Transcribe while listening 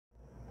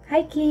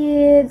Hi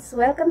kids!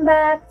 Welcome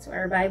back to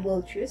our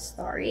Bible True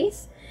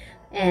Stories.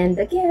 And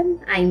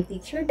again, I'm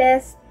Teacher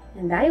Des,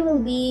 and I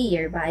will be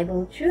your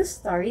Bible True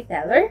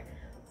Storyteller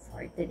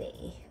for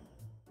today.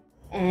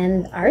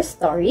 And our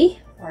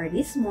story for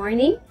this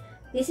morning,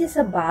 this is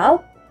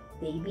about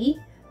baby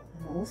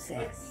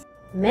Moses.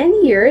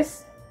 Many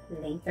years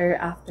later,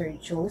 after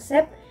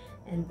Joseph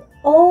and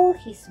all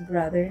his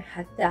brothers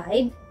had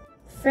died,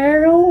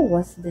 Pharaoh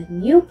was the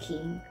new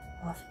king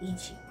of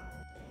Egypt.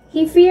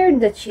 He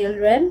feared the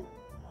children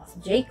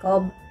of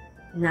Jacob,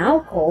 now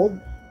called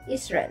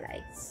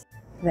Israelites.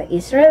 The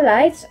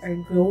Israelites are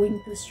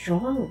growing too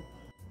strong,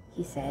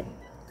 he said.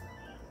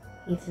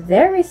 If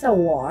there is a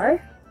war,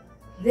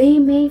 they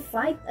may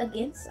fight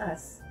against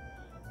us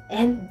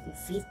and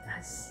defeat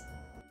us.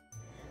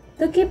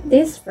 To keep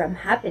this from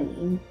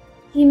happening,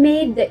 he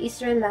made the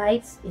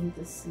Israelites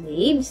into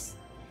slaves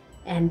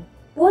and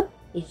put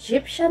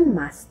Egyptian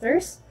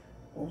masters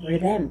over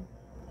them.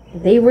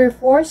 They were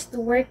forced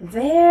to work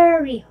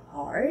very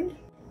hard,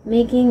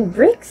 making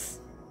bricks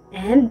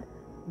and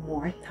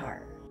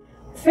mortar.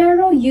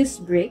 Pharaoh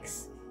used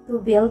bricks to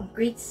build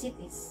great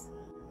cities.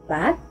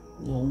 But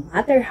no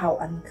matter how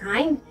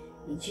unkind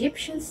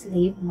Egyptian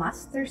slave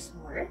masters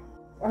were,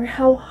 or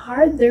how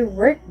hard their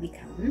work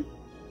became,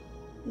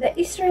 the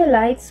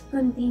Israelites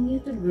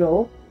continued to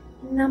grow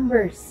in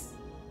numbers.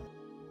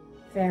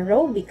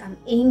 Pharaoh became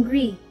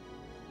angry.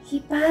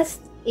 He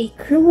passed a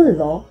cruel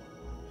law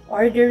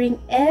ordering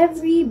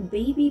every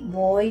baby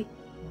boy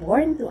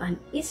born to an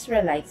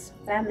Israelite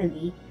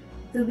family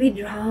to be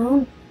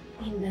drowned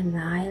in the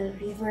Nile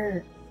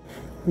River.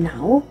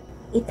 Now,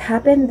 it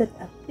happened that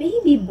a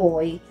baby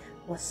boy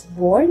was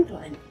born to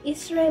an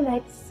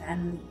Israelite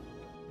family.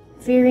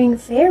 Fearing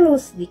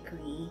Pharaoh's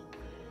decree,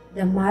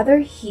 the mother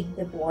hid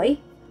the boy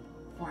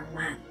for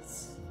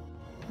months.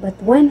 But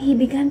when he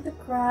began to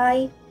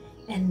cry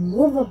and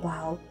move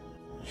about,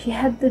 she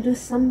had to do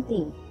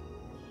something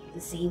to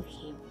save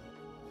him.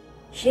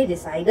 She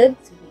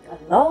decided to make a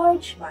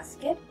large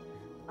basket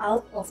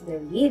out of the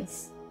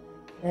reeds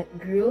that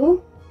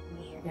grew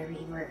near the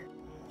river.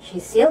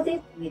 She sealed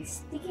it with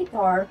sticky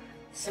tar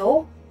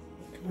so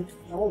it would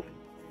float.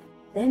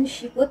 Then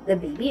she put the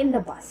baby in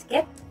the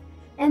basket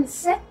and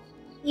set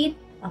it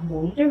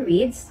among the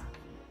reeds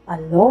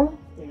along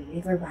the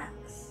river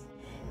banks.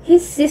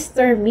 His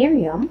sister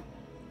Miriam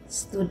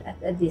stood at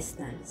a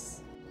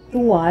distance to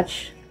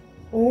watch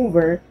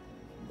over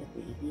the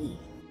baby.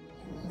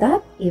 And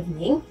that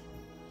evening,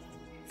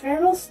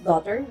 Pharaoh's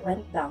daughter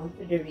went down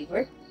to the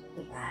river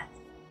to bath.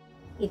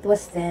 It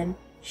was then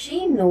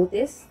she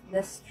noticed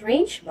the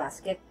strange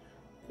basket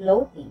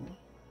floating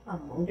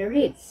among the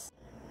reeds.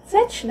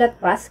 "Fetch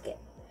that basket,"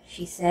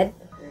 she said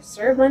to her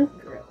servant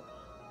girl.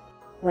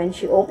 When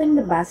she opened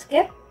the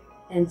basket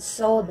and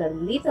saw the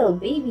little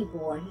baby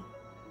born,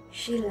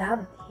 she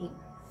loved him.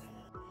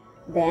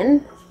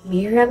 Then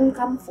Miriam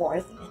came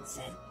forth and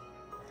said,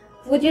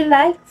 "Would you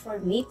like for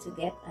me to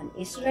get an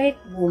Israelite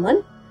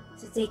woman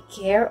to take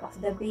care of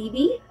the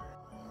baby?"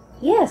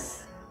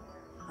 "Yes,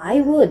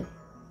 I would,"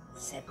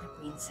 said the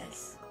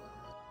princess.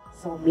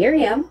 So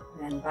Miriam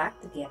ran back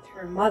to get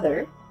her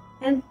mother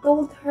and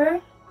told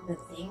her the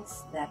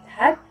things that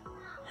had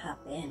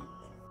happened.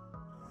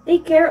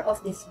 "Take care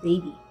of this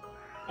baby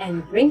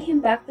and bring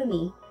him back to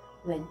me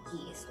when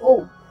he is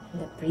old,"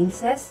 the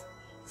princess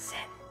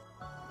said.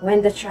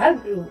 When the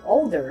child grew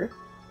older,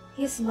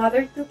 his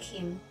mother took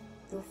him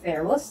to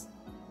Pharaoh's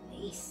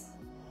place,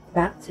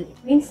 back to the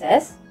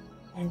princess,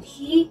 and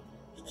he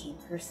became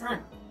her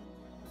son.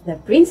 The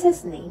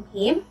princess named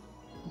him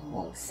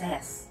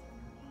Moses,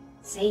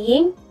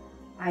 saying,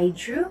 "I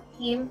drew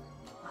him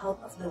out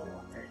of the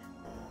water."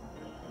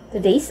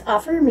 Today's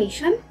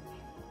affirmation: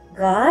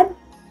 God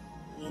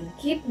will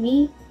keep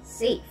me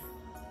safe.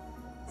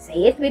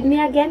 Say it with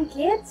me again,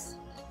 kids.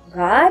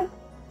 God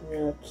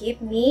will keep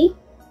me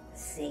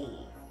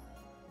safe.